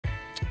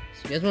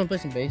You guys want to play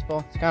some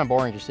baseball? It's kind of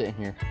boring just sitting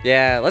here.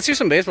 Yeah, let's do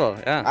some baseball.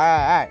 Yeah. All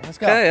right, let's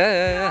go. Okay,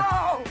 yeah.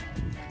 Oh!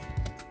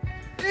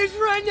 It's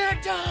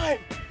redneck time!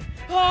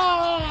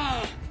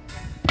 Oh!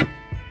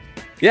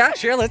 Yeah,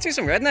 sure, let's do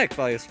some redneck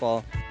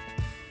baseball.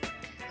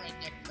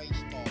 Redneck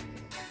baseball.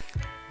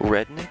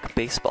 Redneck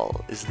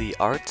baseball is the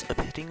art of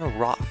hitting a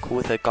rock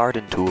with a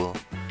garden tool.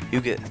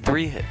 You get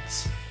 3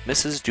 hits.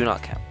 Misses do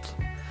not count.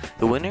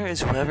 The winner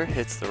is whoever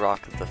hits the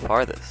rock the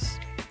farthest.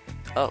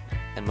 Oh,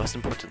 and most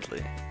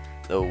importantly,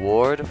 the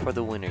award for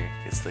the winner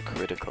is the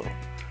critical,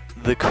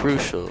 the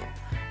crucial,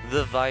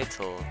 the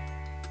vital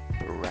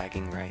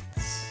bragging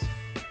rights.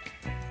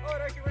 Oh,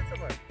 it actually went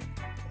somewhere.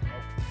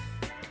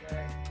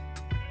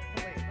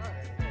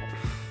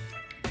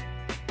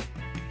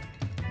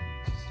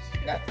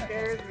 That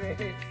scares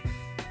me.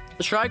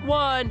 Strike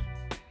 1.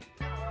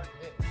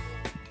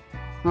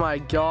 My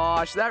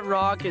gosh, that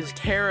rock is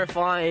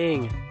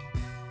terrifying.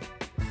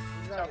 This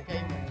is how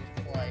cavemen used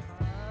to play.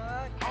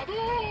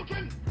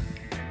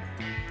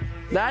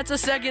 That's a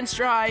second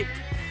strike.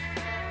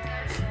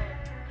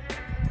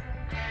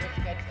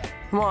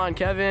 Come on,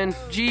 Kevin.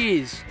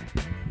 Jeez.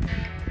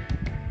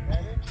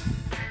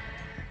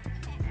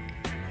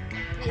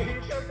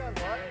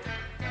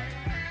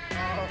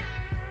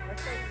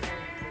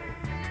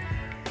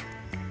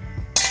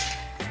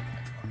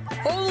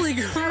 Holy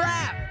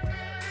crap!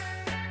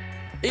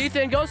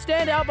 Ethan, go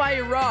stand out by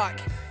your rock.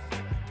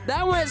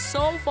 That went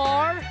so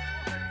far.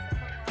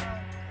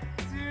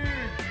 Dude,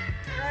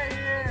 right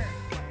here.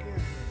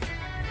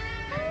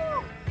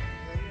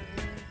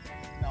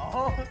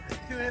 No,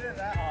 you hit it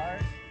that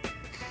hard.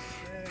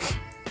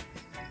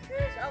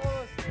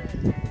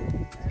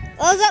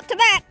 What's up to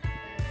bat?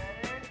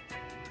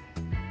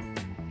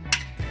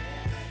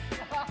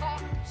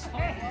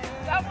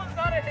 That one's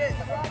not a hit.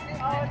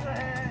 Oh, it's a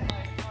hit.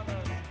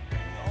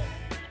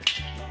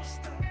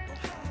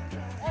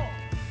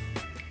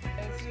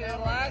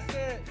 Last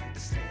hit.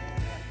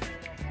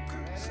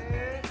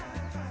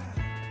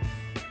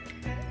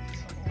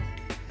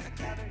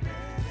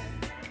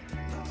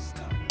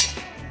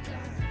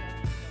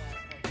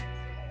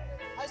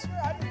 I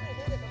swear I didn't even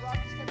hit it. The rock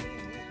just kept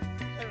hitting me.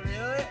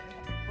 Really?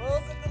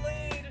 Will's in the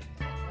lead.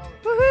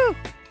 Woohoo!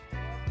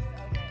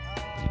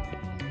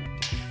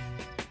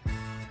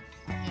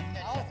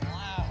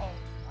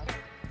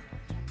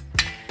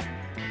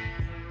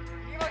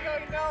 You might go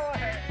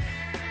nowhere.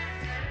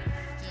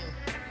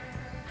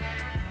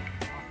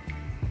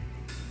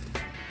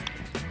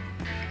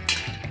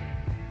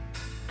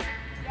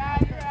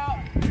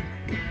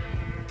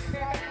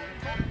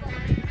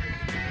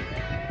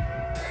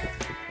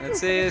 Let's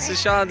see, this is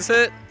Sean's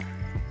hit.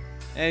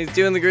 And he's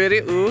doing the gritty.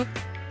 Ooh.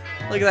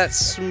 Look at that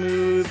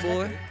smooth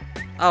boy.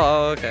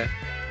 Oh, okay.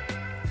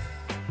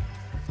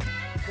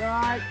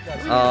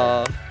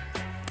 Oh.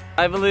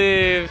 I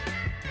believe.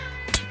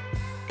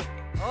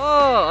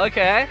 Oh,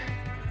 okay.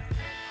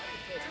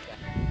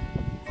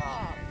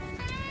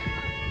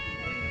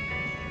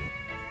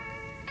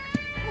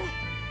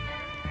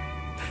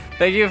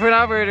 Thank you for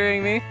not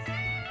murdering me.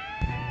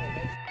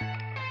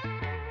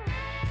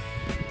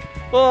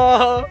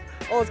 Whoa!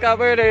 Almost got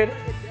murdered.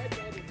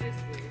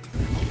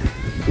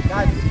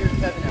 God, you scared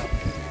Kevin out.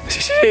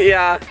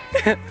 Yeah.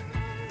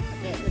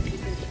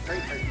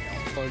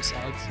 Phone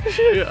sounds.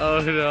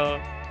 Oh no.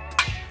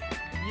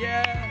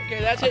 Yeah. Okay,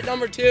 that's hit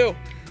number 2.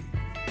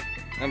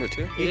 Number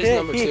 2? He is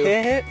number 2.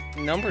 Hit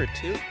number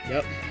 2?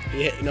 Yep.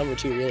 He hit number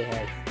 2 really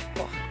hard.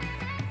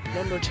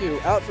 Number 2,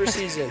 out for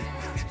season.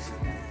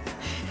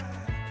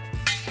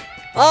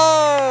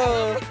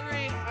 Oh! Number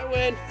 3, I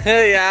win.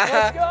 Yeah.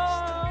 Let's go!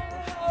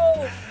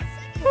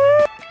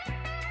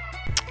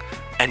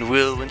 And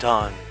Will went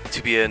on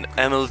to be an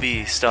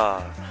MLB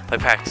star by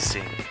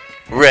practicing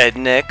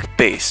redneck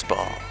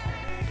baseball.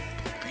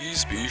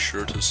 Please be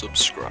sure to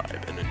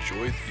subscribe and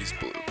enjoy these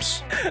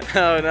bloops.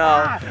 Oh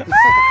no.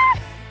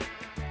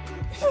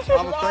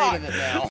 I'm afraid of it now.